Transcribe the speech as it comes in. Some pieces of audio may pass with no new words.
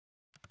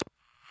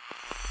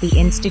The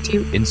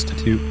Institute.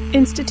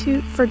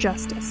 Institute for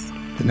Justice.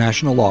 The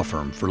National Law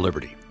Firm for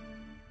Liberty.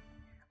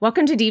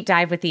 Welcome to Deep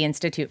Dive with the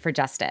Institute for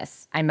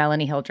Justice. I'm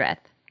Melanie Hildreth.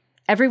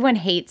 Everyone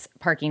hates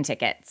parking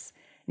tickets.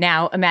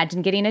 Now,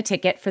 imagine getting a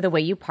ticket for the way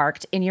you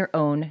parked in your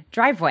own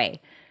driveway.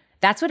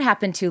 That's what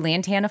happened to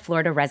Lantana,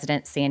 Florida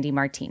resident Sandy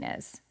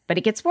Martinez. But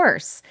it gets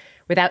worse.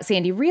 Without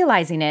Sandy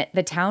realizing it,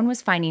 the town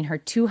was fining her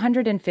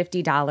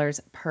 $250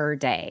 per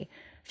day.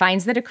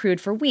 Fines that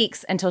accrued for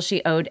weeks until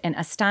she owed an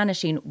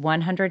astonishing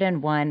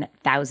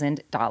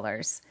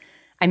 $101,000.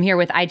 I'm here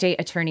with IJ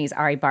attorneys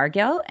Ari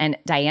Bargil and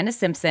Diana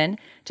Simpson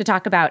to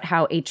talk about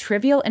how a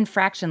trivial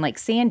infraction like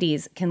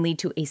Sandy's can lead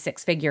to a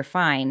six-figure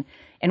fine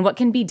and what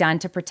can be done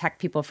to protect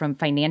people from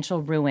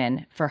financial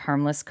ruin for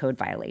harmless code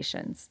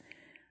violations.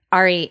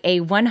 Ari,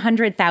 a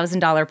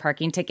 $100,000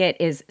 parking ticket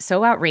is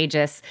so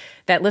outrageous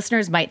that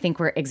listeners might think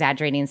we're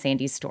exaggerating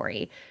Sandy's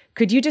story.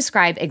 Could you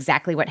describe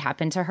exactly what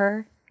happened to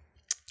her?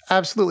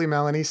 Absolutely,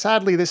 Melanie.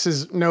 Sadly, this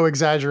is no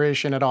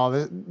exaggeration at all.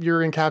 Your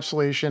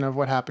encapsulation of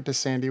what happened to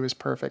Sandy was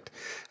perfect.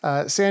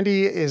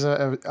 Sandy is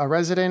a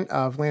resident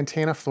of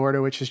Lantana,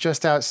 Florida, which is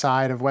just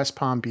outside of West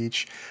Palm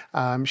Beach.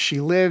 She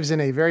lives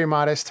in a very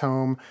modest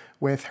home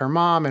with her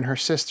mom and her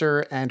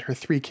sister and her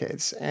three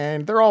kids.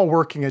 And they're all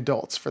working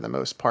adults for the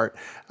most part.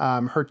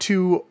 Her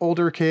two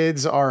older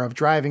kids are of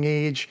driving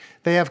age.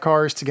 They have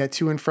cars to get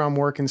to and from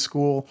work and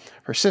school.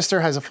 Her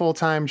sister has a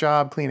full-time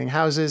job cleaning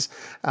houses,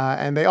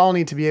 and they all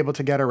need to be able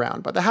to get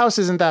around. But the house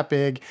isn't that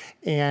big,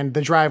 and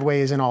the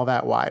driveway isn't all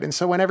that wide. And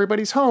so when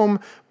everybody's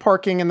home,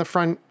 parking in the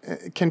front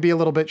can be a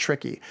little bit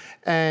tricky.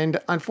 And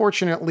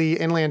unfortunately,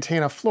 in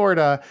Lantana,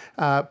 Florida,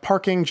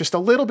 parking just a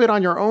little bit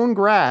on your own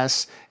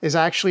grass is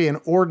actually an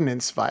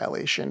ordinance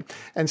violation.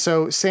 And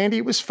so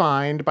Sandy was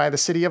fined by the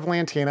city of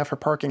Lantana for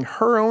parking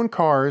her own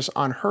cars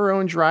on her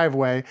own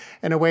driveway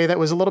in a way that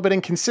was a little bit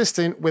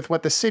inconsistent with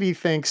what the city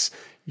thinks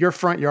your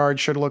front yard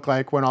should look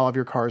like when all of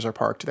your cars are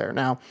parked there.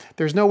 Now,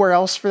 there's nowhere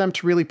else for them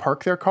to really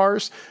park their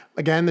cars.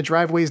 Again, the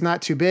driveway is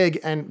not too big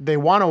and they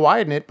want to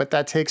widen it, but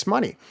that takes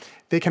money.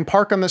 They can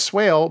park on the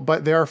swale,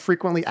 but there are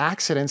frequently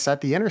accidents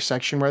at the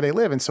intersection where they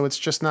live. And so it's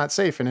just not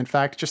safe. And in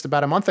fact, just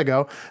about a month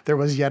ago, there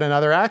was yet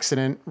another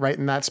accident right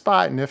in that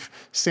spot. And if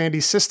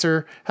Sandy's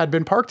sister had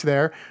been parked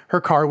there,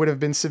 her car would have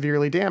been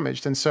severely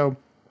damaged. And so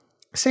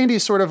Sandy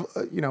is sort of,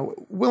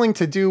 willing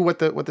to do what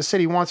the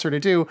city wants her to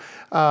do,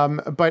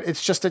 but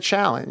it's just a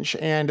challenge.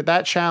 And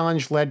that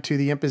challenge led to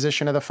the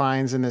imposition of the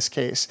fines in this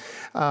case.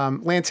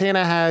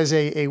 Lantana has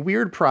a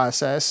weird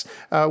process.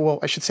 Well,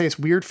 I should say it's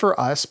weird for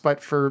us,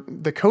 but for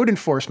the code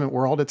enforcement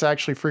world, it's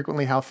actually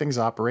frequently how things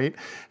operate.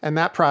 And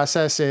that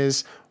process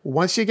is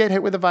once you get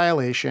hit with a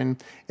violation,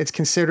 it's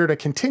considered a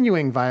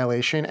continuing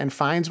violation and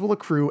fines will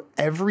accrue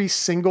every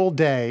single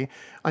day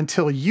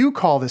until you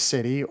call the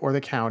city or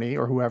the county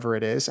or whoever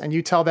it is, and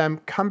you tell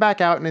them, come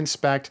back out and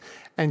inspect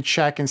and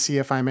check and see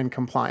if I'm in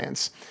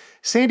compliance.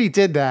 Sandy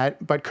did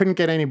that, but couldn't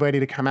get anybody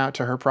to come out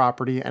to her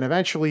property. And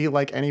eventually,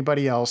 like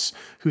anybody else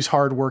who's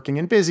hardworking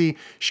and busy,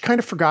 she kind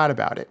of forgot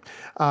about it.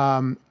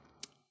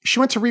 She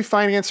went to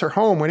refinance her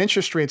home when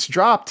interest rates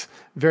dropped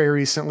very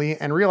recently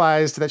and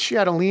realized that she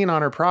had a lien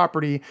on her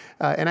property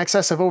in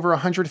excess of over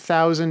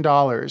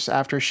 $100,000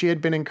 after she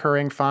had been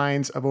incurring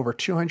fines of over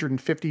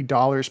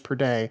 $250 per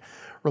day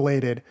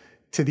related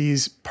to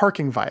these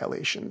parking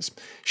violations.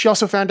 She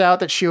also found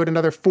out that she owed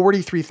another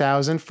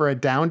 $43,000 for a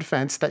downed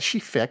fence that she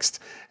fixed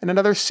and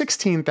another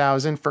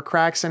 $16,000 for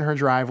cracks in her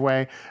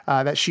driveway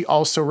that she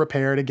also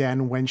repaired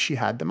again when she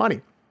had the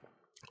money.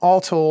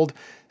 All told,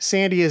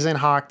 Sandy is in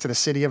hock to the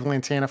city of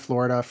Lantana,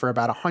 Florida for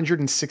about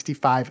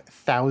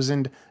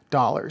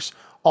 $165,000,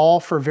 all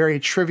for very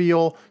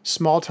trivial,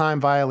 small-time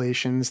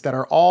violations that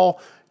are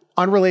all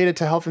unrelated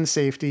to health and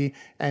safety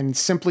and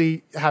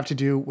simply have to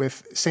do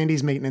with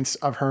Sandy's maintenance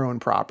of her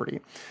own property.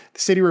 The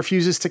city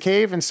refuses to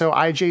cave, and so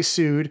IJ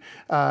sued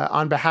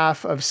on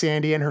behalf of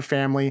Sandy and her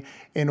family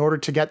in order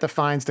to get the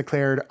fines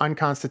declared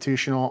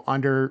unconstitutional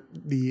under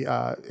the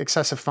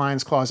excessive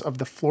fines clause of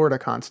the Florida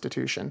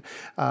Constitution.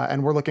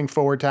 And we're looking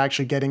forward to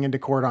actually getting into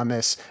court on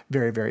this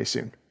very, very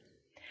soon.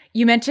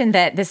 You mentioned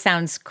that this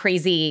sounds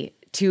crazy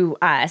to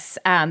us,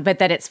 but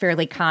that it's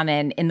fairly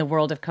common in the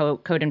world of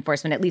code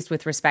enforcement, at least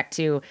with respect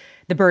to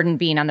the burden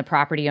being on the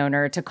property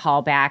owner to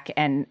call back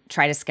and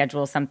try to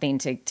schedule something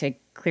to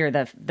clear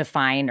the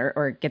fine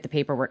or get the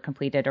paperwork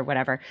completed or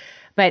whatever.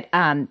 But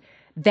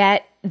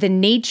that the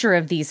nature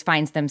of these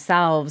fines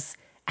themselves,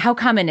 how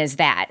common is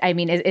that? I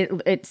mean,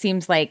 it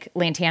seems like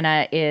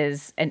Lantana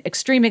is an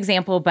extreme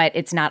example, but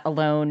it's not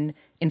alone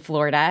in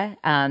Florida.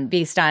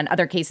 Based on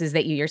other cases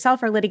that you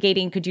yourself are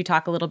litigating, could you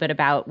talk a little bit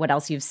about what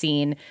else you've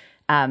seen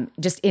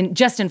just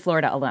in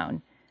Florida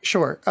alone?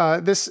 Sure.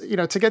 This,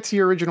 to get to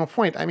your original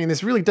point, I mean,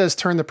 this really does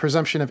turn the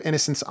presumption of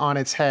innocence on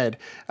its head,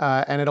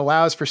 and it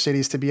allows for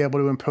cities to be able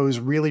to impose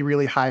really,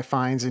 really high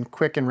fines in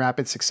quick and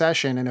rapid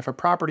succession. And if a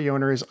property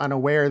owner is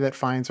unaware that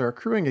fines are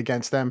accruing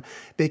against them,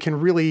 they can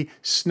really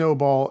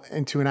snowball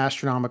into an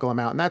astronomical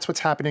amount. And that's what's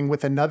happening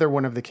with another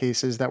one of the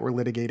cases that we're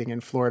litigating in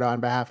Florida on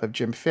behalf of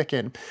Jim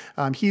Ficken.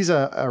 He's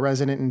a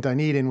resident in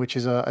Dunedin, which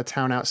is a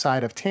town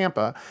outside of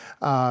Tampa.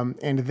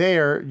 And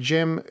there,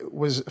 Jim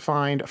was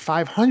fined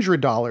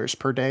 $500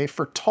 per day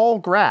for tall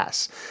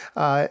grass.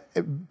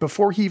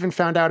 Before he even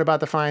found out about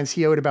the fines,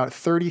 he owed about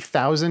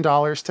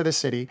 $30,000 to the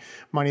city,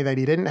 money that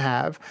he didn't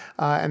have.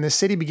 And the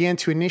city began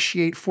to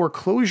initiate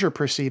foreclosure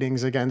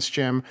proceedings against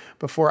Jim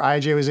before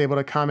IJ was able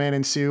to come in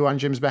and sue on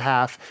Jim's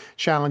behalf,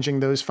 challenging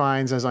those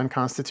fines as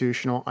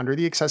unconstitutional under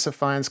the excessive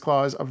fines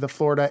clause of the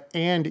Florida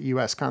and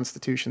U.S.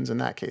 constitutions in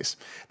that case.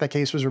 That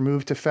case was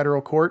removed to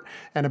federal court,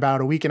 and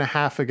about a week and a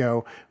half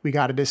ago, we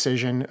got a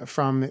decision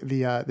from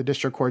the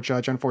district court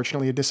judge,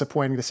 unfortunately a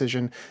disappointing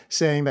decision,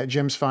 saying that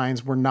Jim's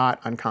fines were not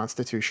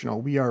unconstitutional.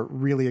 We are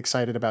really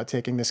excited about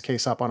taking this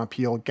case up on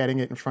appeal, getting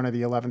it in front of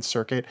the 11th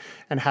Circuit,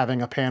 and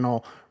having a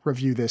panel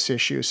review this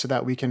issue so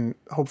that we can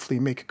hopefully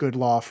make good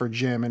law for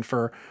Jim and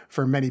for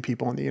many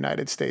people in the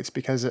United States.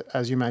 Because,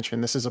 as you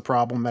mentioned, this is a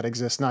problem that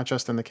exists not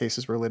just in the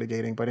cases we're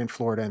litigating, but in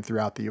Florida and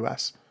throughout the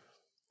U.S.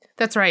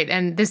 That's right.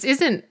 And this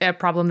isn't a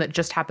problem that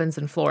just happens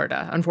in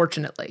Florida,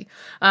 unfortunately.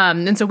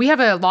 And so we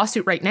have a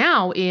lawsuit right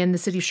now in the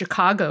city of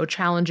Chicago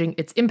challenging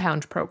its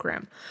impound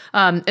program.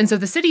 And so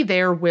the city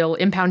there will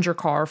impound your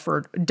car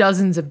for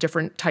dozens of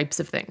different types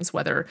of things,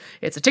 whether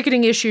it's a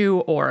ticketing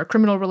issue or a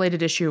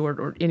criminal-related issue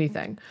or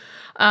anything.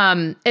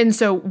 And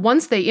so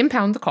once they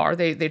impound the car,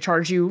 they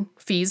charge you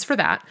fees for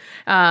that.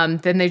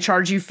 Then they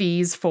charge you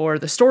fees for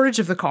the storage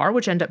of the car,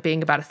 which end up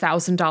being about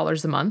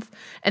 $1,000 a month.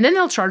 And then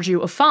they'll charge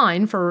you a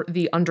fine for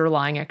the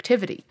underlying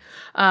activity.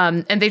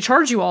 And they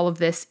charge you all of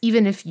this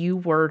even if you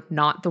were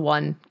not the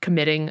one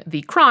committing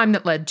the crime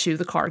that led to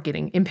the car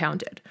getting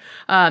impounded.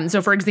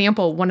 So for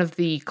example, one of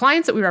the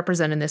clients that we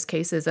represent in this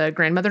case is a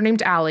grandmother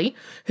named Allie,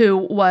 who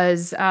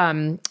was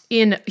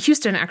in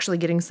Houston actually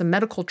getting some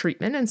medical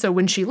treatment. And so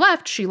when she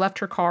left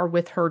her car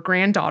with her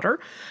granddaughter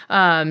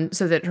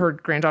so that her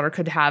granddaughter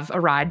could have a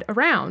ride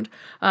around.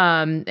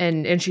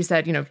 And she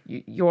said,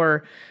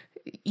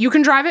 you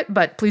can drive it,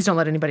 but please don't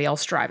let anybody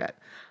else drive it.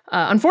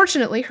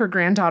 Unfortunately, her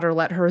granddaughter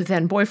let her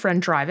then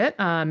boyfriend drive it,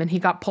 and he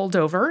got pulled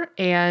over,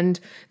 and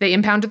they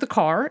impounded the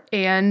car,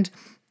 and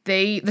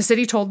the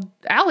city told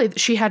Allie that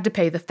she had to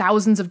pay the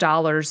thousands of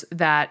dollars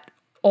that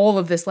all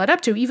of this led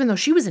up to, even though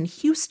she was in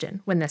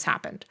Houston when this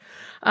happened.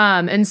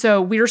 And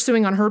so we are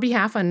suing on her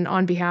behalf and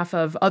on behalf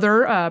of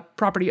other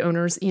property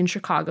owners in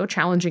Chicago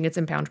challenging its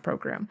impound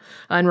program.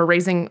 And we're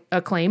raising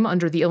a claim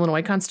under the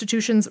Illinois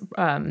Constitution's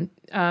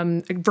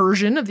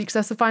version of the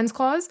excessive fines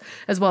clause,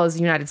 as well as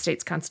the United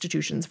States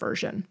Constitution's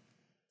version.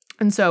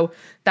 And so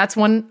that's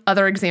one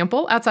other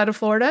example outside of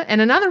Florida.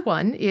 And another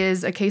one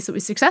is a case that we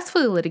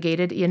successfully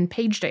litigated in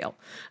Pagedale,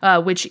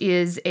 which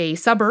is a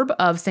suburb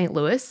of St.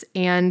 Louis.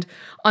 And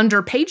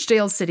under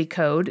Pagedale's city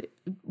code,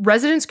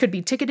 residents could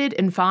be ticketed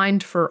and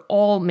fined for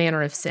all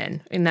manner of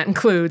sin. And that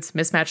includes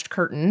mismatched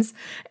curtains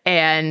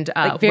and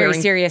very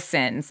serious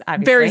sins,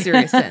 obviously. Very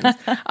serious sins.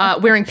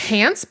 Wearing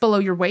pants below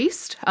your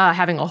waist,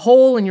 having a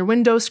hole in your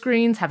window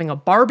screens, having a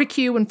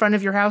barbecue in front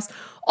of your house,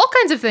 all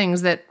kinds of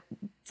things that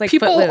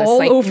people Footloose,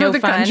 all over the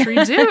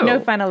country do. No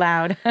fun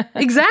allowed.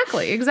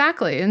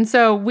 Exactly. And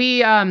so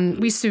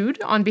we sued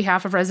on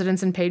behalf of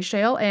residents in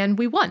Pagedale, and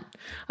we won.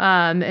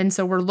 And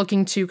so we're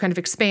looking to kind of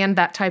expand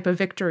that type of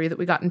victory that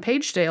we got in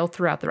Pagedale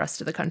throughout the rest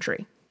of the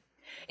country.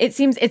 It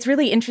seems it's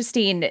really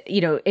interesting,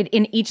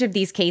 in each of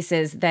these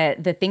cases,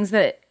 that the things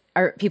that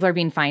people are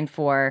being fined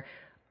for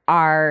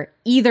are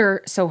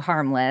either so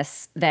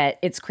harmless that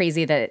it's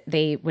crazy that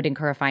they would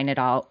incur a fine at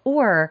all,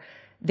 or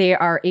they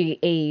are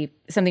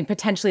something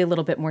potentially a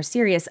little bit more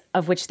serious,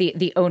 of which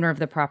the owner of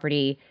the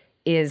property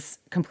is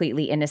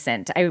completely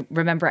innocent. I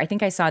remember, I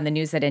think I saw in the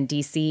news that in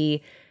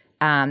D.C.,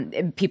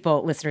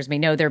 listeners may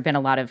know, there have been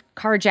a lot of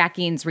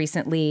carjackings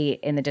recently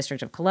in the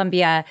District of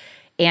Columbia,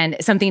 and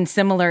something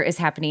similar is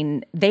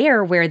happening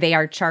there, where they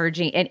are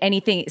charging, and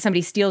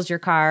somebody steals your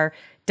car,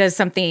 does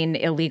something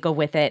illegal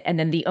with it, and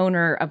then the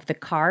owner of the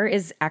car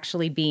is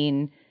actually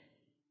being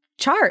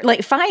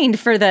fined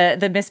for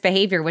the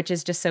misbehavior, which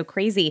is just so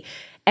crazy.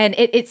 And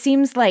it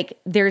seems like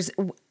there's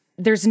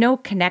no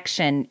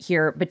connection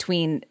here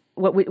between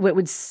what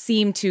would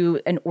seem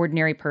to an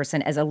ordinary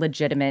person as a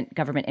legitimate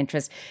government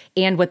interest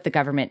and what the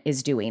government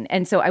is doing.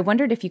 And so I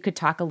wondered if you could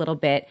talk a little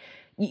bit,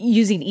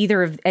 using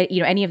either of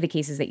any of the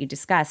cases that you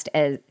discussed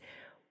as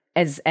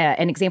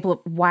an example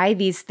of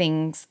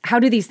how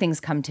do these things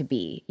come to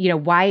be?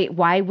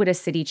 Why would a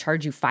city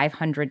charge you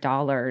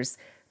 $500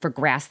 for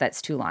grass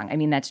that's too long? I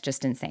mean, that's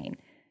just insane.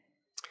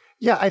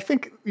 Yeah, I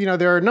think,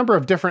 there are a number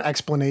of different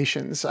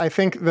explanations. I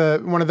think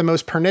one of the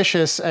most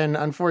pernicious and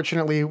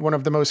unfortunately one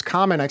of the most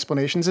common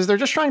explanations is they're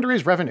just trying to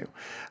raise revenue.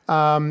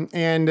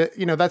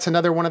 That's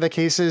another one of the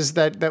cases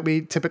that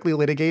we typically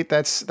litigate.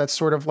 That's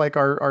sort of like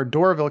our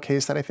Doraville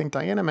case that I think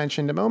Diana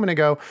mentioned a moment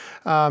ago,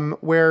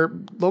 where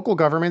local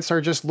governments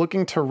are just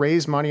looking to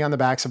raise money on the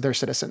backs of their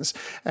citizens.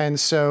 And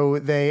so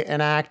they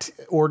enact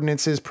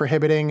ordinances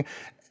prohibiting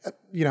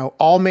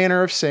all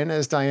manner of sin,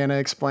 as Diana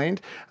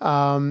explained.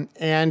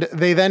 And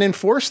they then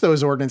enforce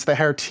those ordinances. They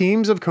hire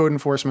teams of code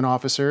enforcement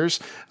officers.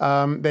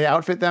 They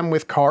outfit them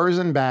with cars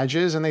and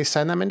badges, and they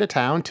send them into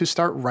town to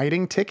start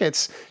writing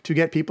tickets to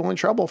get people in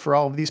trouble for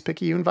all of these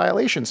picayune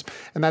violations.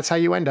 And that's how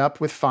you end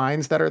up with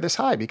fines that are this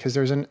high, because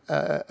there's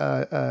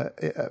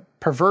a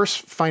perverse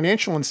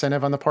financial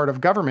incentive on the part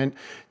of government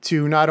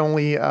to not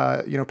only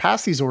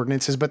pass these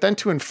ordinances, but then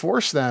to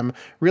enforce them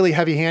really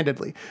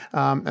heavy-handedly.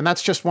 And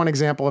that's just one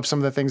example of some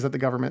of the things that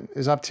the government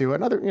is up to.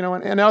 Another,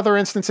 in other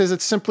instances,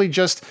 it's simply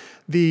just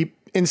the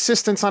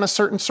insistence on a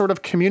certain sort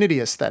of community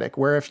aesthetic,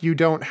 where if you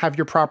don't have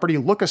your property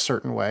look a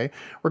certain way,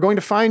 we're going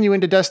to fine you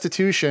into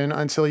destitution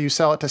until you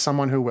sell it to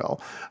someone who will,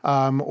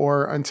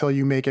 or until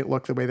you make it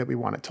look the way that we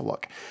want it to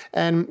look.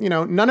 And,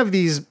 none of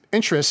these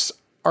interests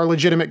are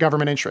legitimate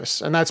government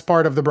interests. And that's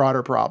part of the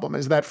broader problem,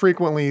 is that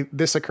frequently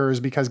this occurs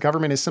because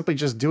government is simply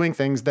just doing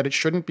things that it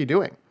shouldn't be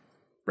doing.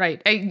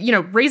 Right.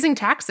 Raising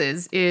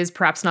taxes is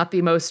perhaps not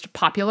the most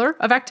popular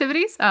of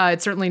activities.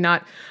 It's certainly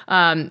not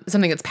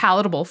something that's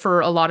palatable for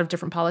a lot of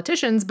different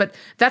politicians, but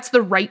that's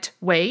the right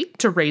way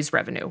to raise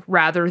revenue,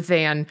 rather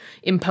than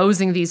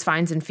imposing these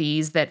fines and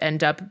fees that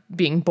end up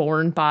being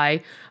borne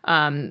by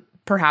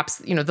perhaps,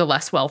 the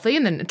less wealthy,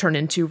 and then turn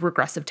into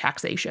regressive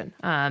taxation.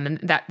 And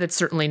that's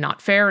certainly not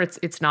fair.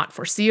 It's not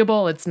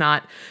foreseeable. It's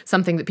not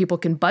something that people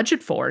can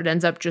budget for. It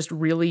ends up just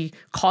really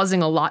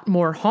causing a lot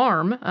more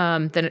harm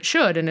than it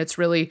should. And it's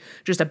really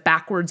just a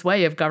backwards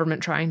way of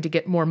government trying to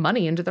get more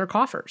money into their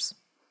coffers.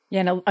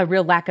 Yeah, and a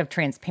real lack of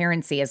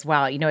transparency as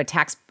well. A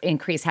tax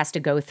increase has to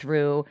go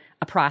through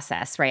a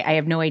process, right? I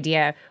have no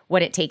idea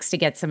what it takes to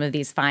get some of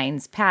these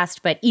fines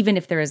passed, but even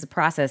if there is a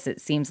process, it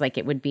seems like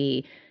it would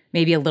be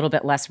maybe a little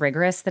bit less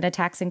rigorous than a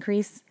tax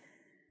increase.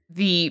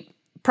 The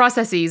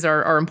processes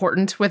are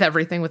important with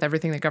everything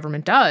that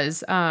government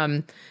does.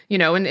 And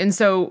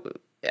so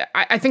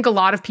I think a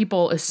lot of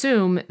people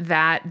assume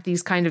that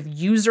these kind of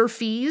user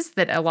fees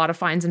that a lot of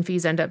fines and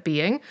fees end up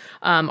being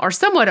are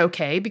somewhat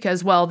okay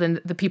because, well,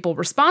 then the people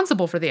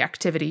responsible for the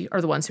activity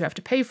are the ones who have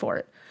to pay for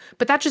it.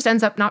 But that just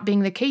ends up not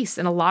being the case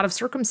in a lot of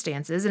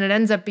circumstances, and it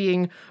ends up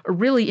being a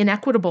really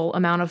inequitable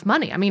amount of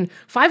money. I mean,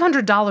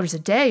 $500 a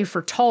day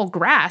for tall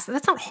grass,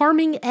 that's not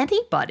harming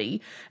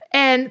anybody.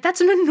 And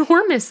that's an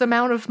enormous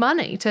amount of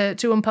money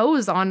to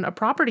impose on a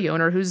property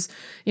owner who's,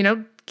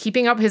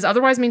 keeping up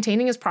otherwise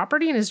maintaining his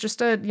property and is just,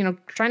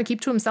 trying to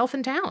keep to himself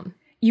in town.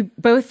 You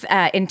both,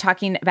 in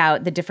talking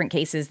about the different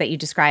cases that you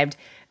described,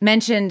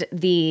 mentioned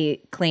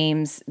the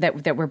claims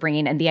that we're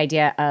bringing and the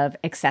idea of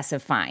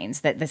excessive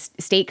fines, that the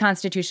state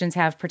constitutions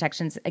have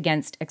protections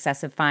against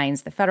excessive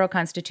fines. The federal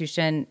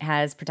constitution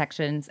has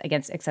protections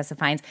against excessive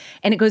fines.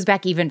 And it goes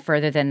back even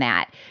further than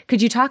that.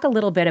 Could you talk a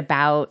little bit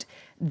about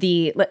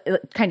the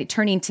kind of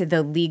turning to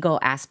the legal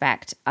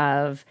aspect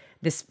of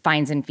this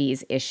fines and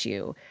fees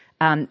issue?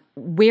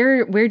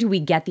 Where do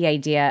we get the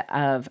idea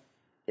of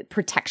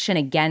protection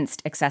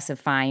against excessive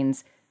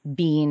fines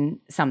being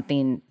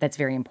something that's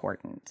very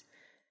important?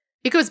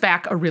 It goes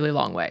back a really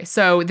long way.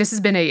 So this has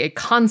been a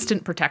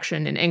constant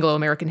protection in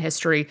Anglo-American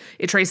history.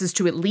 It traces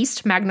to at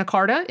least Magna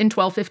Carta in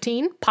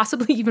 1215,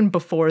 possibly even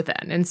before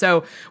then. And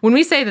so when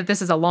we say that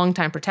this is a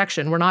long-time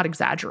protection, we're not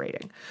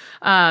exaggerating.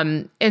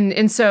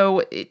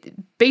 So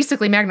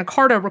basically Magna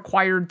Carta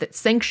required that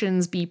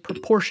sanctions be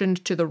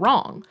proportioned to the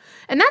wrong.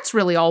 And that's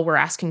really all we're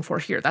asking for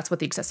here. That's what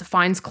the Excessive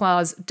Fines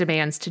Clause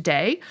demands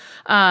today.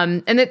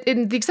 And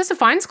the Excessive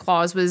Fines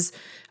Clause was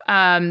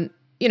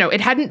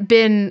it hadn't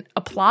been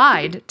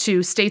applied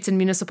to states and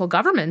municipal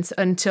governments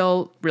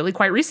until really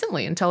quite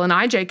recently, until an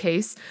IJ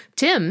case,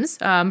 Timms,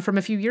 from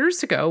a few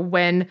years ago,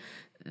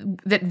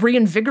 that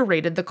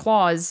reinvigorated the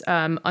clause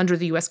under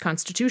the U.S.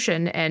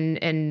 Constitution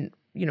and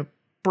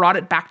brought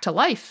it back to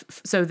life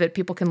so that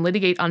people can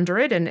litigate under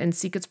it and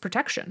seek its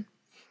protection.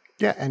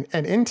 Yeah,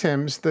 and in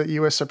Timms, the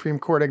U.S. Supreme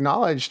Court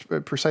acknowledged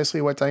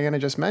precisely what Diana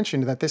just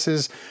mentioned, that this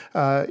is,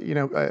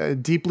 a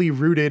deeply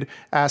rooted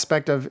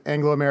aspect of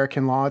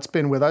Anglo-American law. It's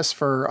been with us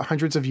for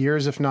hundreds of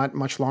years, if not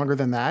much longer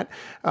than that,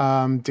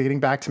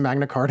 dating back to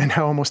Magna Carta,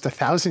 now almost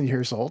 1,000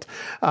 years old.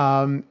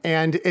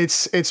 And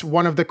it's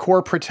one of the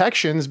core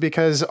protections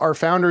because our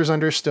founders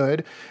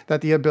understood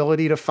that the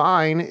ability to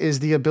fine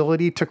is the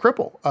ability to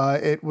cripple.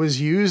 It was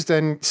used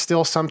and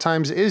still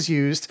sometimes is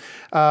used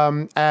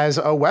as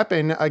a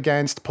weapon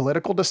against political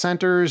political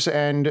dissenters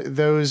and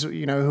those,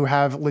 who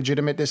have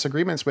legitimate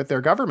disagreements with their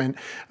government.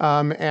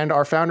 And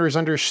our founders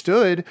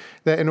understood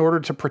that in order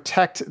to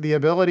protect the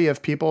ability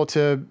of people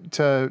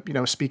to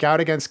speak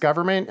out against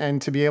government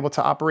and to be able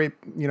to operate,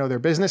 their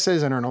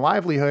businesses and earn a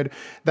livelihood,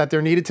 that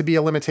there needed to be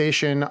a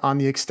limitation on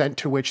the extent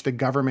to which the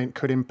government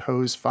could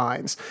impose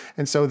fines.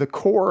 And so the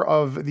core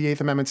of the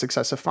Eighth Amendment's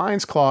excessive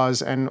fines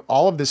clause and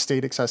all of the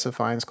state excessive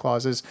fines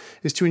clauses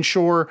is to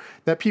ensure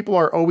that people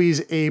are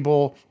always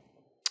able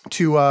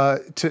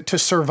to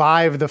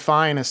survive the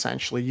fine.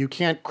 Essentially, you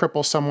can't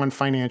cripple someone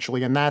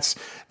financially, and that's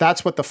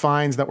what the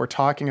fines that we're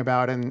talking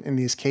about in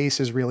these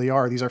cases really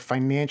are. These are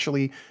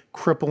financially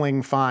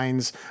crippling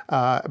fines,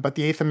 but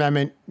the Eighth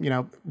Amendment,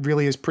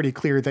 really is pretty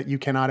clear that you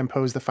cannot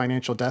impose the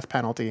financial death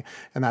penalty,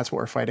 and that's what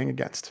we're fighting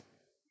against.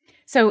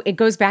 So it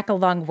goes back a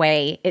long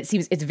way. It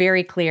seems it's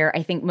very clear.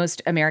 I think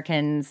most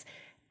Americans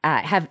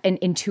have an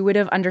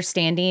intuitive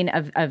understanding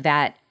of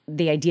that,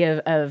 the idea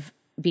of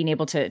being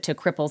able to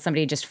cripple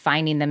somebody, just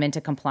finding them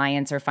into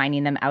compliance or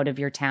finding them out of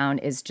your town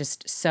is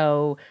just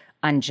so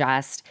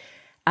unjust.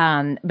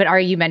 But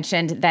Ari, you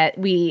mentioned that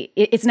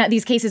it's not,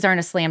 these cases aren't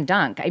a slam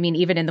dunk. I mean,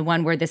 even in the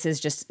one where this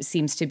is just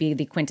seems to be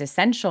the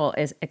quintessential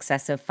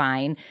excessive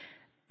fine,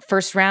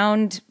 first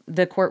round,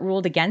 the court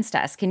ruled against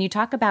us. Can you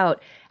talk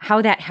about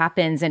how that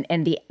happens and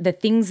the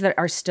things that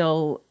are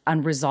still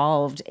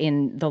unresolved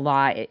in the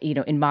law,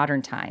 in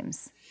modern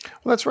times?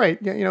 Well, that's right.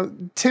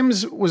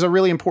 Timms was a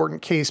really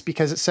important case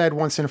because it said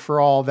once and for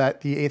all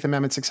that the Eighth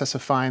Amendment's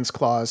excessive fines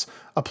clause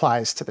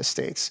applies to the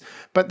states.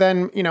 But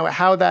then,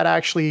 how that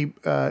actually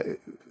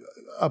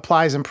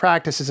applies in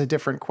practice is a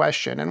different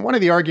question. And one of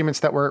the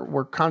arguments that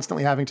we're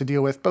constantly having to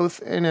deal with, both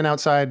in and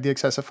outside the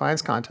excessive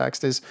fines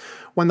context, is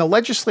when the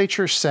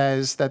legislature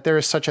says that there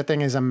is such a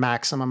thing as a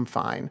maximum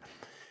fine,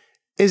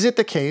 is it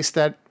the case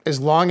that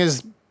as long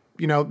as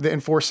the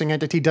enforcing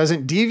entity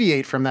doesn't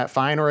deviate from that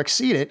fine or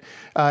exceed it,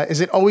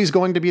 is it always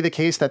going to be the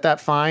case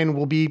that fine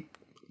will be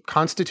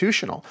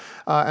constitutional?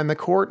 And the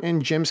court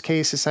in Jim's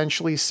case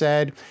essentially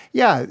said,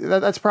 yeah,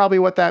 that's probably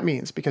what that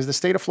means, because the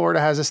state of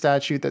Florida has a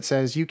statute that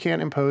says you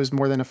can't impose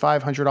more than a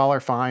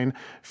 $500 fine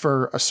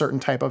for a certain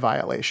type of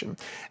violation.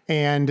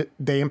 And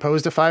they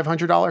imposed a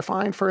 $500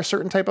 fine for a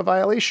certain type of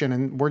violation.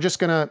 And we're just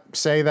going to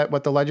say that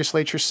what the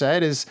legislature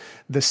said is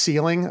the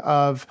ceiling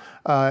of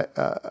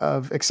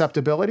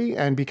acceptability.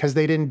 And because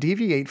they didn't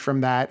deviate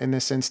from that in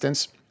this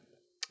instance,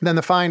 then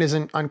the fine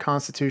isn't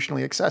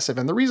unconstitutionally excessive.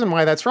 And the reason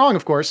why that's wrong,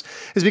 of course,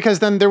 is because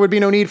then there would be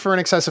no need for an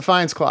excessive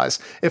fines clause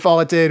if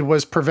all it did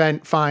was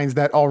prevent fines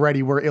that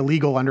already were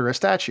illegal under a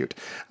statute.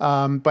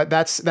 But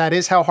that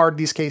is how hard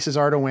these cases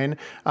are to win.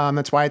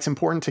 That's why it's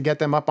important to get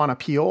them up on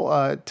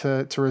appeal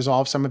to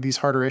resolve some of these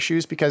harder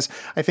issues, because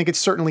I think it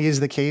certainly is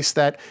the case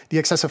that the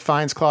excessive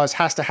fines clause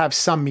has to have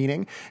some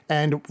meaning.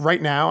 And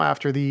right now,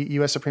 after the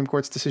U.S. Supreme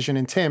Court's decision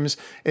in Timms,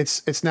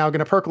 it's now going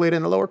to percolate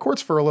in the lower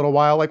courts for a little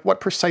while, like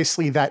what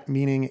precisely that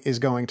meaning is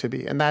going to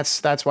be. And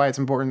that's why it's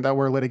important that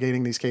we're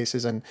litigating these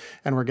cases and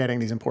we're getting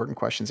these important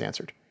questions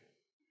answered.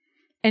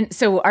 And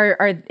so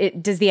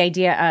does the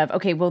idea of,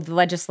 okay, well, the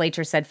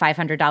legislature said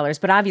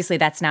 $500, but obviously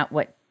that's not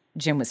what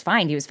Jim was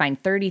fined. He was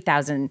fined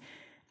 $30,000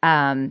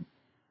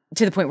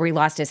 to the point where he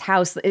lost his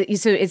house. So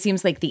it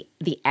seems like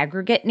the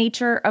aggregate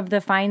nature of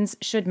the fines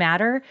should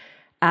matter.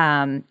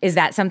 Is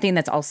that something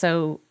that's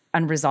also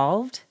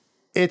unresolved?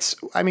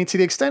 To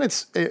the extent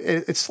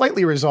it's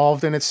slightly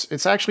resolved, and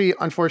it's actually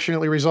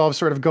unfortunately resolved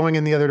sort of going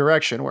in the other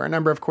direction, where a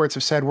number of courts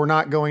have said we're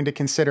not going to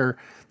consider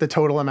the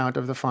total amount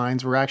of the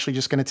fines. We're actually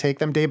just going to take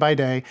them day by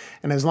day.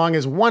 And as long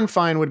as one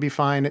fine would be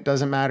fine, it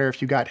doesn't matter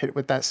if you got hit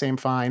with that same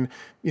fine,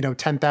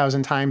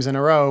 10,000 times in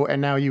a row,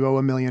 and now you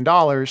owe $1 million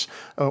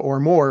or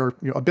more, or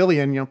 $1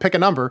 billion, pick a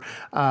number.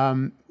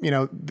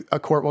 A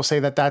court will say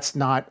that that's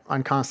not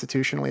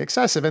unconstitutionally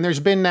excessive. And there's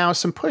been now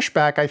some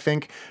pushback, I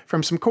think,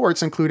 from some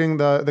courts, including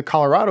the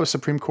Colorado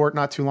Supreme Court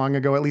not too long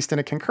ago, at least in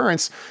a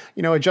concurrence.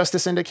 A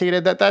justice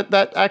indicated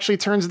that actually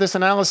turns this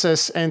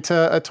analysis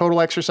into a total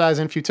exercise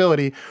in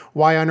futility.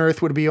 Why on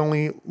earth would we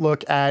only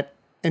look at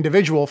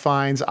individual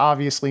fines?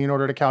 Obviously, in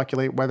order to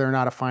calculate whether or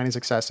not a fine is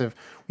excessive,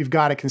 we've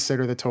got to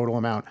consider the total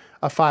amount.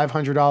 A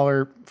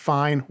 $500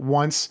 fine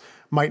once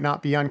might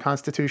not be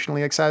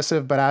unconstitutionally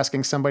excessive, but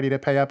asking somebody to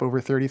pay up over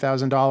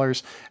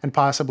 $30,000 and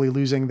possibly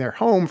losing their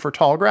home for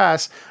tall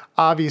grass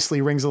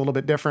obviously rings a little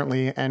bit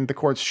differently, and the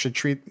courts should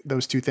treat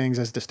those two things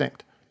as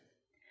distinct.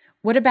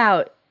 What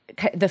about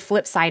the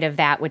flip side of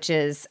that, which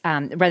is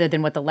rather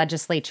than what the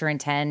legislature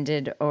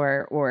intended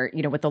or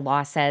what the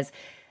law says,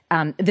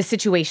 the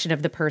situation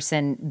of the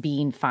person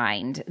being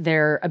fined,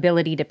 their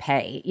ability to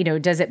pay?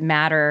 Does it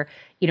matter?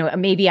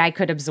 Maybe I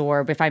could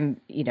absorb, if I'm,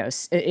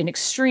 an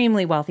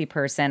extremely wealthy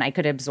person, I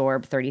could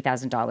absorb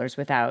 $30,000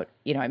 without,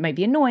 it might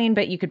be annoying,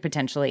 but you could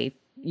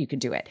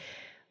do it.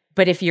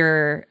 But if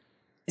you're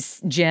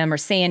Jim or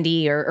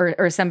Sandy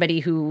or somebody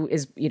who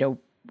is,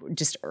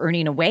 just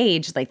earning a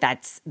wage, like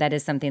that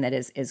is something that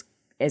is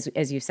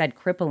as you said,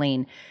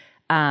 crippling.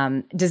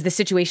 Does the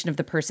situation of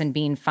the person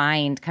being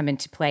fined come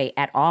into play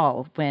at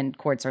all when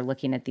courts are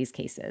looking at these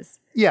cases?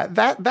 Yeah,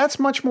 that's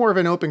much more of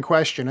an open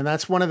question, and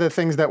that's one of the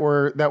things that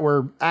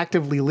we're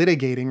actively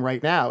litigating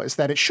right now, is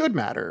that it should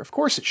matter. Of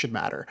course, it should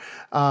matter.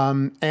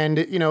 And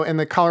in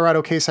the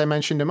Colorado case I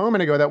mentioned a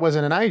moment ago, that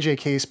wasn't an IJ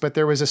case, but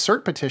there was a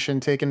cert petition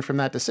taken from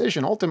that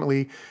decision.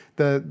 Ultimately,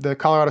 the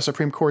Colorado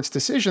Supreme Court's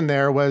decision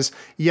there was,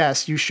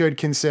 yes, you should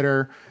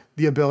consider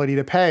the ability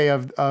to pay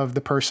of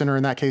the person, or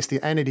in that case, the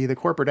entity, the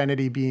corporate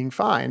entity being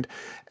fined.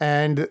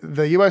 And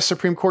the U.S.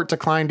 Supreme Court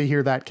declined to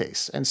hear that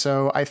case. And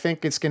so I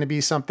think it's going to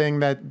be something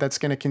that's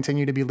going to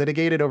continue to be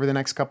litigated over the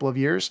next couple of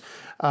years.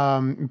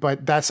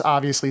 But that's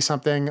obviously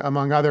something,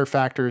 among other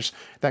factors,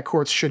 that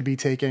courts should be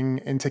taking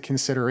into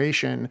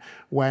consideration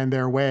when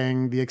they're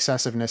weighing the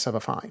excessiveness of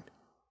a fine.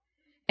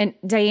 And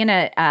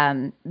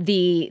Diana,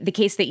 the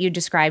case that you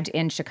described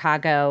in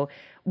Chicago,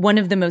 one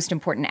of the most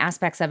important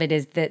aspects of it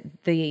is that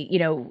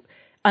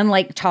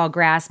unlike tall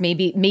grass,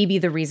 maybe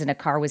the reason a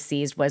car was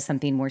seized was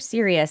something more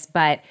serious,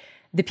 but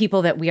the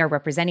people that we are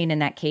representing in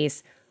that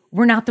case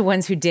were not the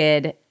ones who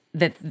did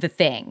the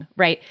thing,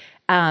 right?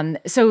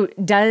 So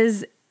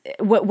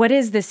what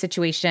is the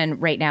situation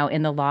right now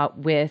in the law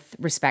with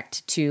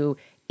respect to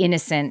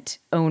innocent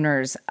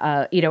owners,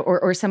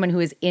 or someone who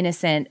is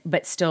innocent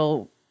but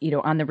still,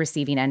 on the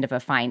receiving end of a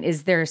fine?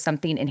 Is there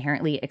something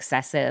inherently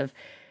excessive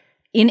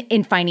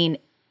in fining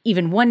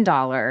even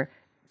 $1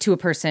 to a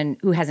person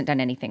who hasn't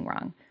done anything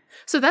wrong?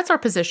 So that's our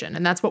position,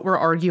 and that's what we're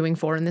arguing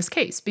for in this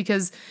case,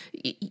 because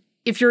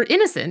if you're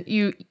innocent,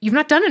 you've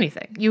not done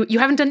anything. You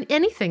haven't done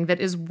anything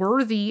that is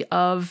worthy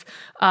of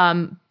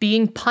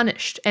being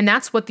punished. And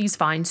that's what these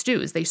fines do,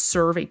 is they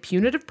serve a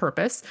punitive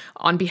purpose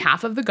on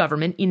behalf of the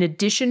government, in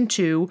addition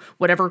to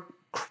whatever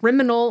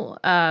criminal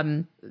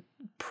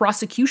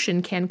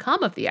prosecution can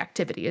come of the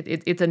activity.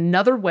 It's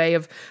another way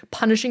of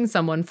punishing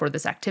someone for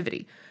this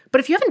activity. But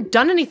if you haven't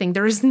done anything,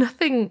 there is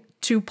nothing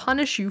to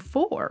punish you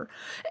for.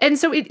 And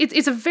so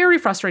it's a very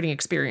frustrating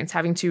experience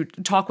having to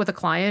talk with a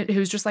client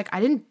who's just like, I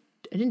didn't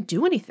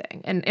do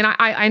anything. And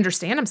I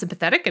understand, I'm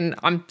sympathetic, and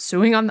I'm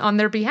suing on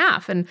their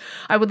behalf, and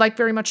I would like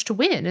very much to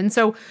win. And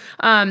so,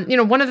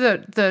 one of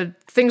the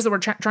things that we're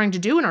trying to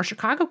do in our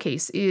Chicago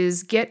case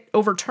is get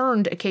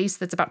overturned a case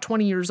that's about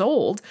 20 years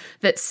old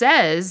that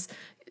says,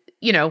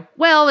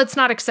 well, it's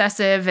not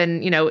excessive,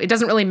 and, it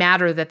doesn't really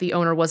matter that the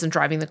owner wasn't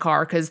driving the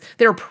car because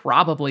they're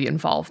probably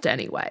involved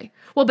anyway.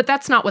 Well, but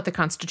that's not what the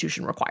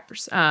Constitution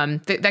requires.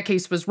 That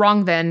case was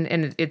wrong then,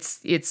 and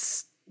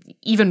it's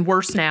even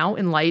worse now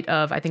in light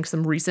of, I think,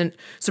 some recent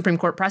Supreme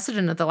Court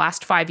precedent of the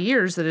last 5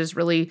 years that has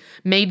really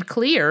made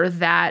clear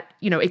that,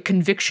 a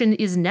conviction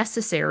is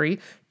necessary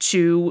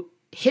to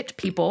hit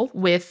people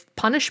with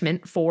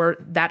punishment for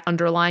that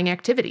underlying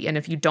activity. And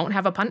if you don't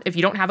have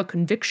a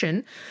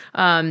conviction,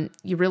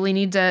 you really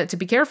need to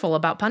be careful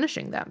about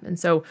punishing them. And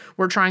so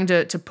we're trying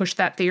to push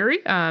that theory.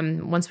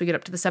 Once we get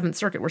up to the Seventh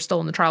Circuit, we're still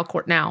in the trial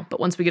court now, but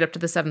once we get up to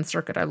the Seventh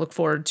Circuit, I look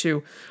forward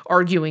to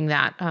arguing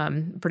that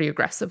pretty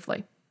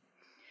aggressively.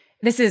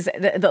 This is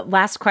the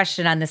last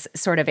question on this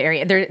sort of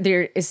area.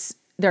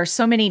 There are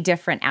so many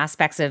different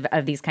aspects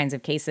of these kinds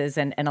of cases,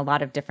 and a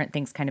lot of different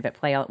things kind of at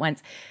play all at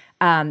once.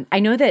 I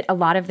know that a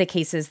lot of the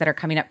cases that are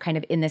coming up kind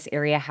of in this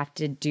area have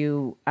to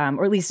do,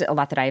 or at least a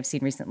lot that I have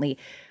seen recently,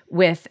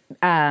 with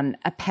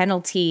a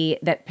penalty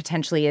that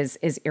potentially is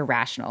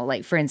irrational.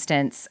 Like, for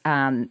instance,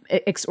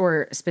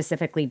 or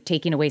specifically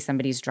taking away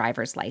somebody's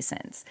driver's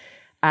license.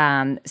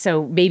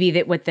 So maybe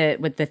that what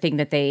the thing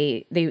that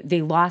they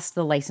lost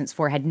the license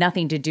for had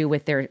nothing to do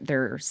with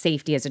their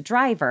safety as a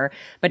driver,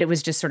 but it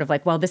was just sort of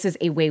like, well, this is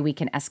a way we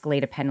can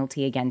escalate a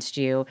penalty against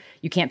you.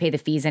 You can't pay the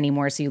fees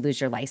anymore, so you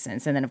lose your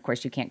license, and then of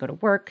course you can't go to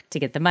work to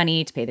get the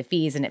money to pay the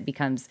fees, and it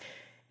becomes,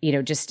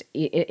 just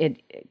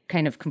it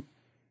kind of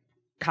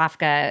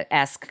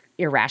Kafka-esque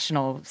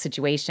irrational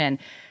situation.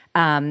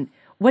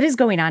 What is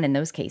going on in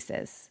those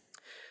cases?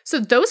 So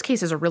those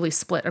cases are really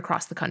split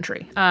across the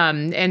country.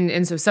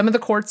 And so some of the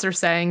courts are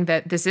saying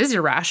that this is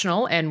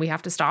irrational and we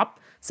have to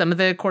stop. Some of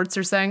the courts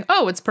are saying,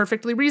 oh, it's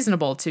perfectly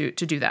reasonable to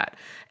do that.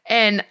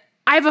 And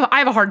I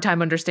have a hard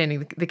time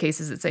understanding the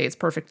cases that say it's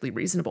perfectly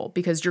reasonable,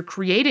 because you're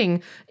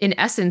creating, in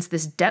essence,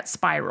 this debt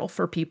spiral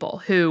for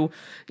people who,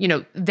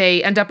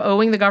 they end up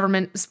owing the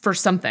government for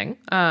something,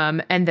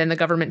 and then the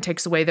government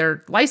takes away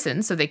their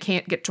license, so they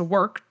can't get to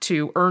work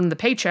to earn the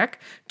paycheck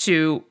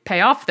to pay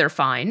off their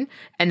fine,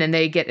 and then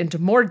they get into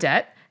more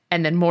debt,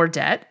 and then more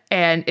debt,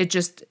 and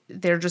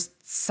they're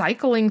just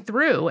cycling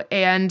through,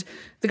 and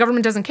the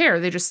government doesn't care.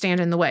 They just stand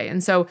in the way.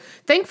 And so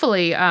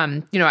thankfully,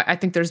 I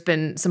think there's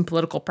been some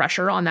political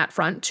pressure on that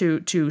front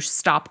to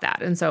stop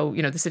that. And so,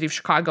 the city of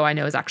Chicago, I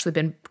know, has actually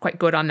been quite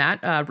good on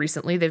that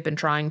recently. They've been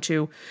trying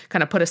to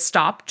kind of put a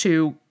stop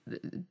to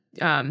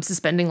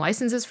suspending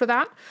licenses for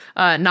that.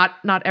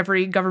 Not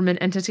every government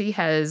entity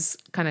has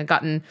kind of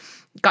gotten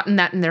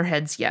that in their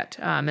heads yet.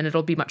 And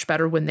it'll be much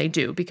better when they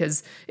do,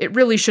 because it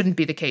really shouldn't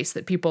be the case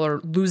that people are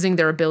losing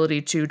their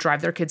ability to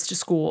drive their kids to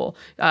school,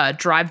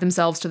 drive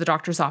themselves to the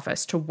doctor's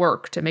office, to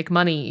work, to make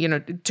money,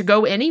 to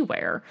go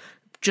anywhere,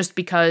 just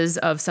because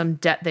of some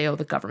debt they owe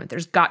the government.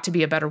 There's got to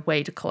be a better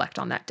way to collect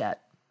on that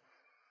debt.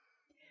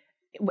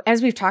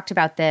 As we've talked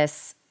about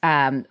this,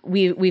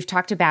 we've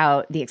talked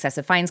about the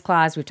excessive fines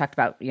clause. We've talked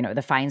about,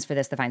 the fines for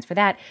this, the fines for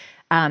that.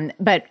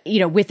 But,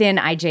 within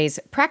IJ's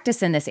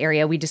practice in this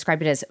area, we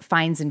describe it as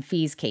fines and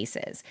fees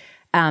cases.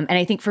 And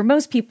I think for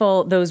most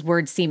people, those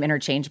words seem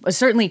interchangeable.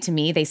 Certainly to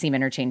me, they seem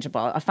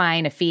interchangeable. A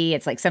fine, a fee,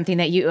 it's like something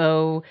that you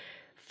owe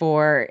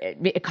for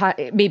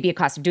maybe a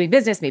cost of doing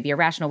business, maybe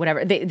irrational,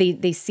 whatever.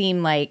 They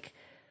seem like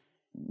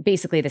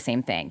basically the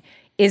same thing.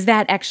 Is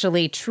that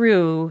actually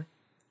true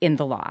in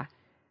the law?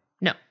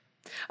 No.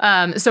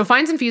 So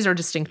fines and fees are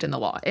distinct in the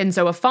law. And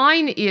so a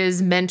fine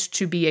is meant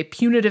to be a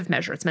punitive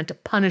measure. It's meant to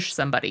punish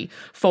somebody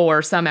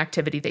for some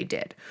activity they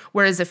did.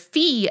 Whereas a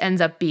fee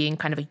ends up being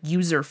kind of a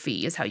user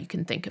fee is how you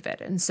can think of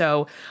it. And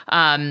so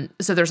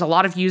there's a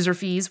lot of user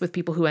fees with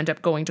people who end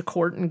up going to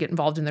court and get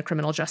involved in the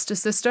criminal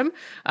justice system.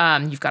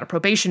 You've got a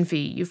probation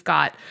fee. You've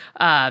got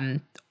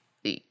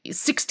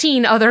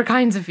 16 other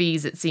kinds of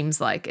fees, it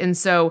seems like. And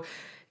so,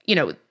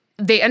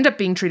 they end up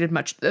being treated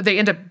they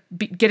end up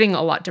getting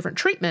a lot different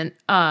treatment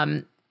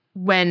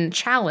when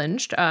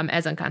challenged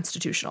as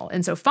unconstitutional.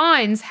 And so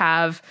fines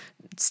have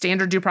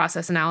standard due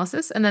process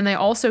analysis, and then they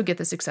also get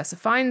this excessive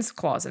fines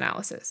clause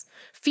analysis.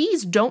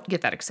 Fees don't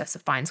get that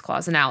excessive fines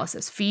clause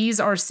analysis. Fees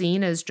are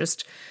seen as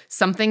just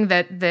something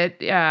that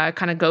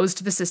kind of goes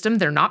to the system.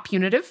 They're not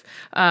punitive.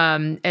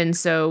 And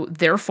so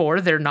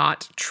therefore, they're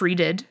not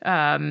treated,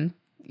 they're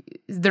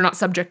not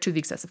subject to the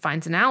excessive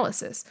fines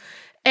analysis.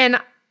 And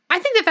I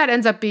think that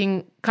ends up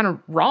being kind of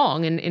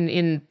wrong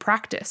in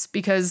practice,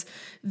 because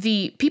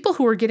the people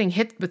who are getting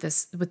hit with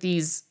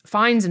these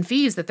fines and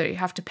fees that they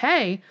have to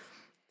pay,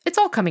 it's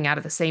all coming out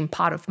of the same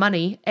pot of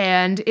money.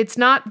 And it's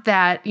not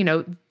that,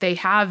 they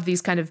have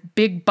these kind of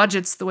big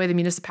budgets the way the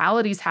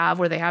municipalities have,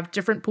 where they have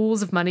different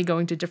pools of money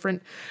going to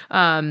different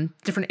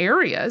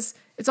areas.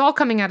 It's all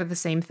coming out of the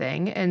same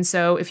thing. And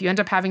so if you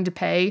end up having to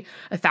pay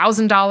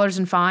 $1,000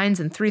 in fines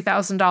and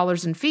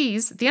 $3,000 in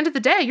fees, at the end of the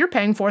day, you're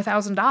paying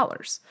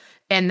 $4,000.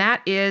 And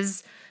that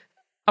is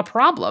a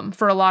problem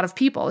for a lot of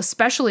people,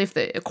 especially if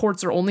the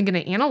courts are only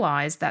going to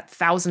analyze that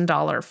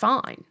 $1,000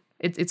 fine.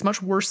 It's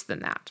much worse than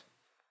that.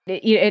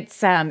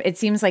 It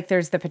seems like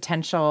there's the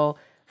potential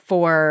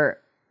for,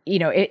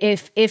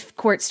 if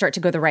courts start to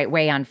go the right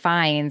way on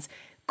fines,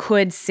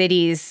 could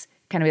cities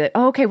kind of be like,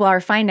 oh, okay, well, our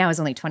fine now is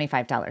only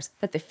 $25,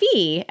 but the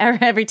fee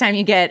every time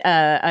you get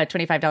a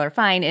 $25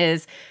 fine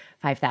is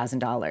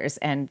 $5,000,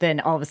 and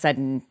then all of a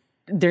sudden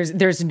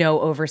there's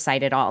no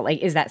oversight at all. Like,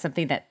 is that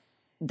something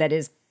that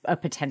is a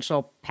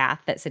potential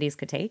path that cities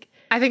could take?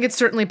 I think it's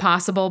certainly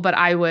possible, but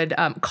I would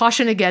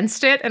caution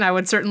against it, and I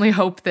would certainly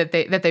hope that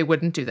they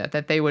wouldn't do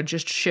that they would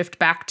just shift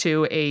back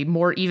to a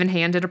more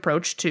even-handed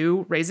approach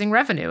to raising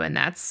revenue. And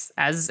that's,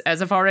 as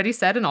I've already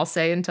said, and I'll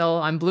say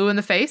until I'm blue in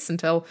the face,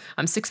 until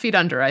I'm 6 feet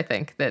under, I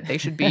think that they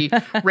should be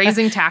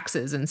raising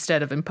taxes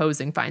instead of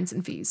imposing fines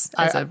and fees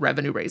as a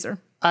revenue raiser.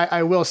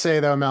 I will say,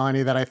 though,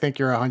 Melanie, that I think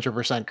you're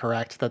 100%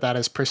 correct, that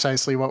is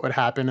precisely what would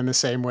happen, in the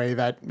same way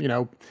that,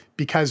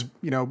 because,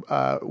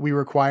 we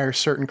require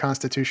certain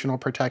constitutional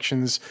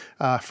protections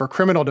for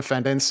criminal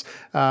defendants,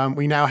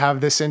 we now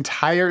have this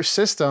entire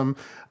system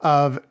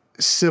of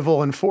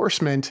civil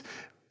enforcement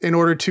in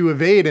order to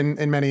evade,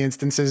 in many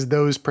instances,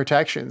 those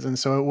protections. And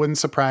so it wouldn't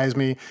surprise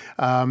me.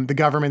 The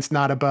government's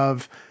not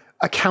above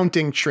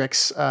accounting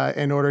tricks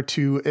in order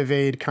to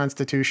evade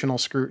constitutional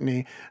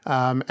scrutiny.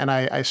 And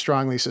I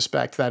strongly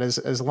suspect that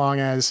as long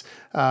as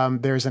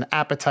there's an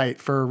appetite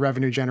for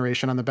revenue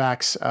generation on the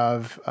backs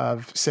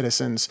of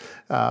citizens,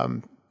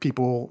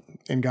 people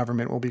in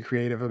government will be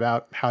creative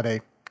about how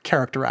they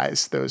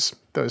characterize those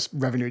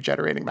revenue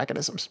generating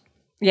mechanisms.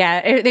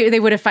 Yeah, they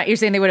would have. You're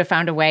saying they would have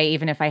found a way,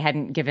 even if I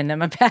hadn't given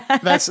them a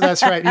pass.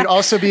 That's right. You'd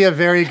also be a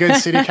very good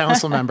city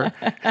council member.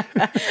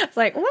 It's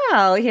like,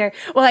 well, here.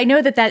 Well, I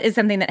know that is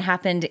something that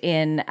happened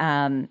in.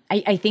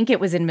 I think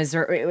it was in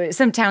Missouri.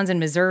 Some towns in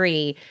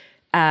Missouri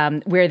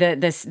where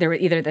there were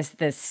either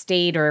the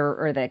state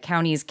or the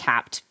counties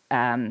capped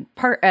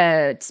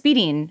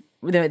speeding.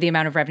 The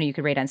amount of revenue you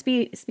could rate on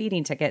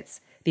speeding tickets,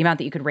 the amount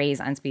that you could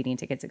raise on speeding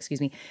tickets,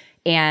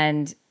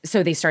 And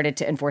so they started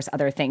to enforce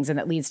other things, and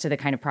that leads to the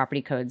kind of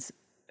property codes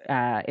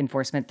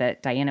enforcement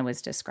that Diana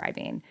was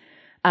describing.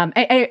 And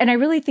I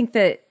really think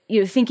that,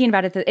 thinking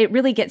about it, that it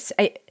really gets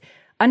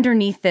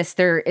underneath this,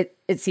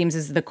 it seems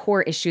is the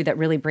core issue that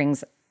really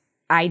brings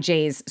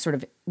IJ's sort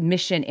of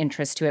mission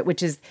interest to it,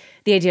 which is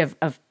the idea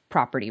of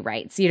property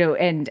rights.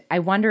 And I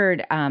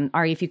wondered,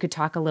 Ari, if you could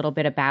talk a little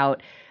bit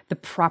about the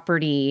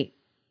property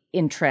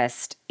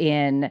interest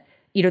in,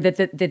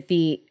 that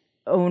the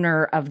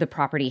owner of the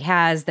property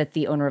has, that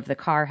the owner of the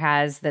car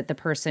has, that the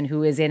person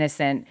who is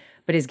innocent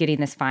but is getting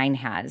this fine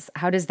has.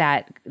 How does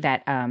that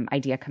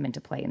idea come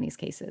into play in these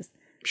cases?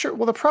 Sure.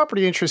 Well, the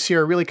property interests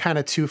here are really kind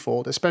of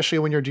twofold, especially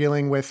when you're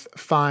dealing with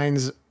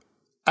fines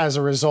as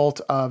a result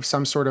of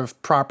some sort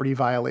of property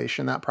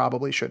violation that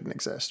probably shouldn't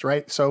exist,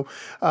 right? So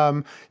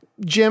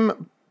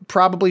Jim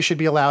probably should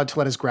be allowed to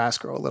let his grass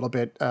grow a little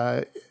bit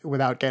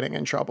without getting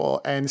in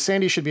trouble. And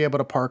Sandy should be able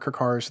to park her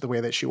cars the way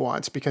that she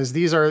wants, because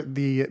these are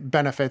the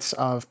benefits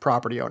of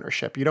property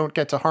ownership. You don't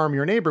get to harm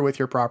your neighbor with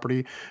your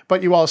property,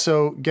 but you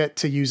also get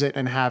to use it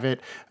and have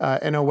it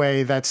in a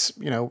way that's,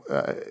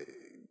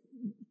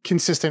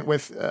 consistent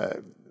with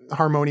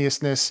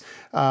harmoniousness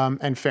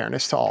and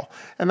fairness to all.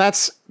 And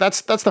that's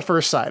the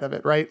first side of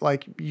it, right?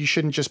 Like, you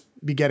shouldn't just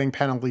be getting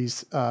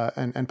penalties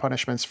and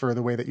punishments for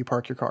the way that you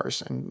park your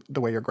cars and the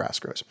way your grass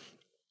grows.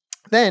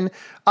 Then,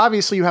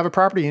 obviously, you have a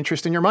property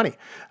interest in your money.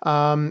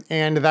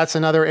 And that's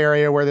another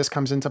area where this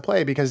comes into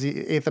play, because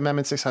the Eighth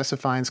Amendment's excessive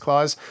fines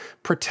clause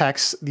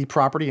protects the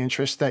property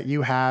interest that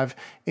you have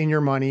in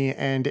your money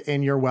and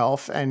in your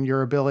wealth, and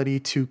your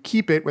ability to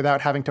keep it without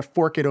having to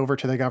fork it over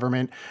to the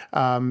government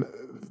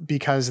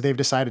because they've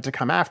decided to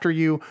come after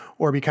you,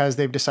 or because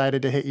they've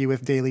decided to hit you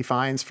with daily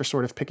fines for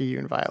sort of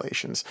picayune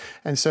violations.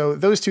 And so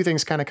those two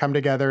things kind of come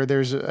together.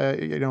 There's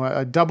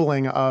a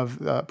doubling of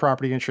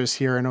property interests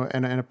here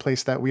in a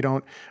place that we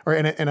don't, or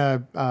in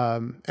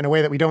a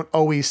way that we don't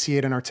always see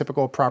it in our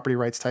typical property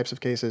rights types of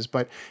cases.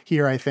 But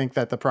here, I think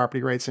that the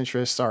property rights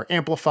interests are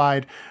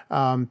amplified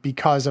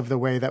because of the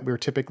way that we're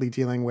typically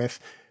dealing with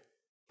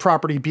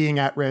property being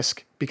at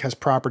risk because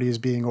property is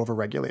being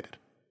overregulated.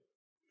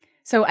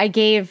 So I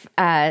gave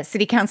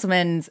city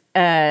councilmen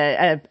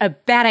a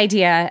bad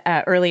idea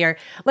earlier.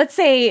 Let's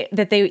say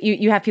that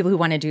you have people who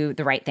want to do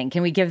the right thing.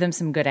 Can we give them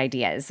some good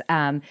ideas?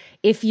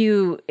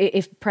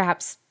 If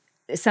perhaps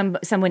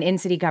someone in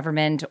city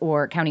government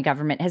or county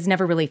government has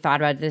never really thought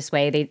about it this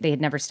way, they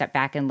had never stepped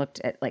back and looked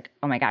at, like,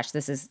 oh my gosh,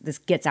 this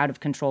gets out of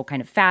control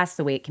kind of fast.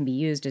 The way it can be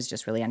used is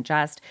just really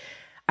unjust.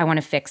 I want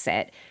to fix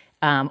it.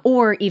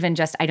 Or even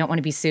just, I don't want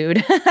to be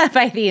sued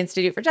by the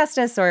Institute for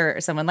Justice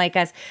or someone like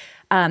us.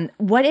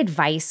 What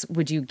advice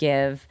would you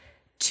give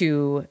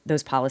to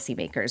those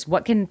policymakers?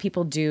 What can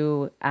people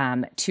do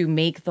to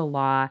make the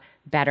law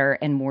better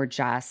and more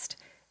just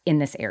in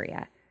this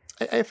area?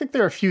 I think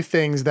there are a few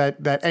things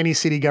that any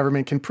city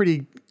government can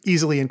pretty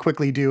easily and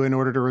quickly do in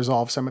order to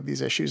resolve some of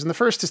these issues. And the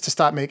first is to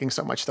stop making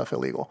so much stuff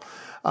illegal.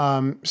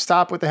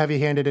 Stop with the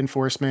heavy-handed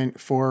enforcement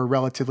for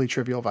relatively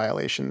trivial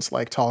violations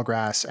like tall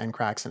grass and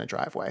cracks in a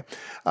driveway.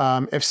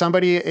 If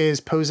somebody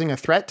is posing a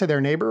threat to their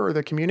neighbor or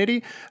the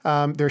community,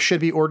 there should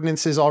be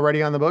ordinances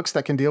already on the books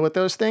that can deal with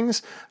those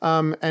things.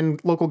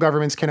 And local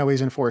governments can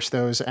always enforce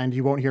those, and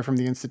you won't hear from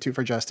the Institute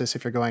for Justice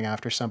if you're going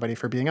after somebody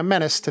for being a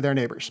menace to their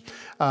neighbors.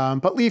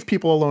 But leave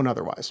people alone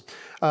otherwise.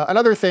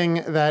 Another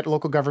thing that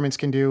local governments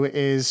can do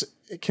is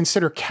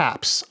consider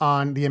caps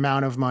on the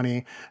amount of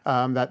money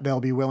that they'll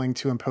be willing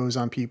to impose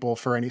on people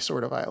for any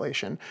sort of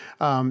violation.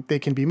 They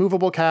can be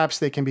movable caps.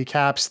 They can be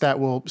caps that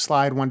will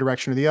slide one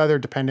direction or the other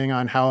depending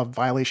on how a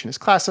violation is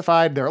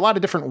classified. There are a lot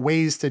of different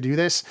ways to do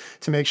this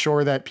to make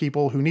sure that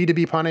people who need to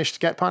be punished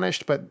get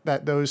punished, but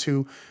that those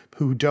who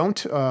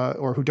don't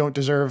or who don't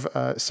deserve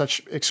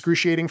such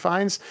excruciating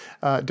fines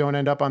don't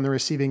end up on the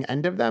receiving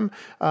end of them.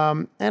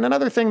 And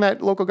another thing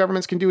that local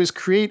governments can do is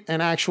create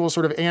an actual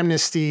sort of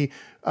amnesty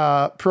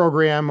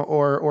program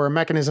or a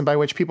mechanism by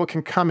which people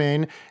can come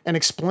in and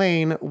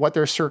explain what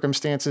their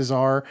circumstances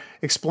are,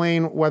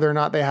 explain whether or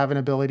not they have an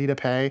ability to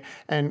pay,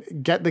 and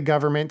get the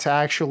government to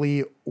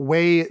actually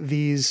weigh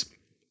these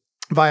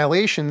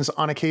violations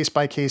on a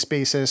case-by-case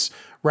basis,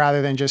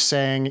 rather than just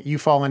saying you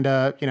fall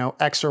into,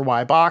 X or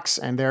Y box,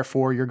 and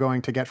therefore you're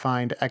going to get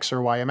fined X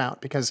or Y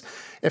amount. Because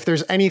if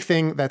there's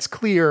anything that's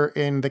clear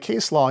in the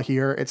case law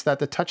here, it's that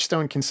the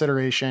touchstone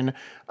consideration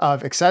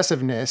of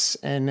excessiveness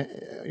and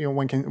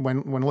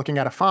when looking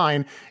at a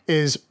fine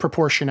is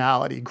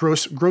proportionality,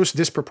 gross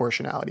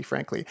disproportionality,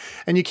 frankly.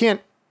 And you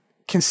can't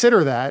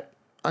consider that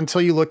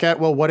until you look at,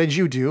 well, what did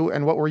you do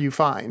and what were you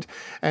fined?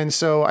 And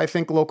so I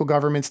think local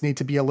governments need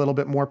to be a little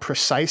bit more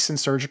precise and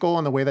surgical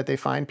in the way that they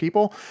fine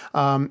people.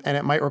 And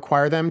it might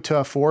require them to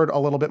afford a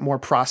little bit more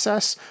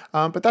process.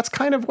 But that's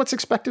kind of what's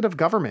expected of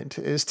government,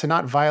 is to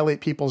not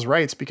violate people's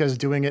rights, because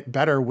doing it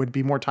better would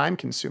be more time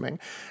consuming.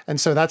 And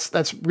so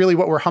that's really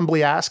what we're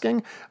humbly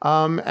asking.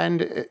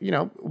 And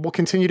we'll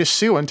continue to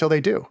sue until they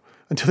do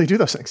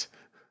those things.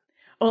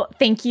 Well,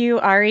 thank you,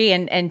 Ari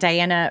and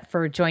Diana,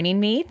 for joining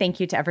me. Thank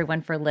you to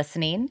everyone for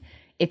listening.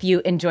 If you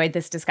enjoyed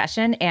this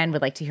discussion and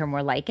would like to hear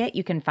more like it,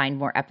 you can find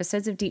more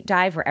episodes of Deep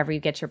Dive wherever you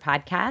get your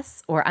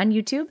podcasts or on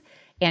YouTube.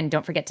 And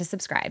don't forget to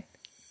subscribe.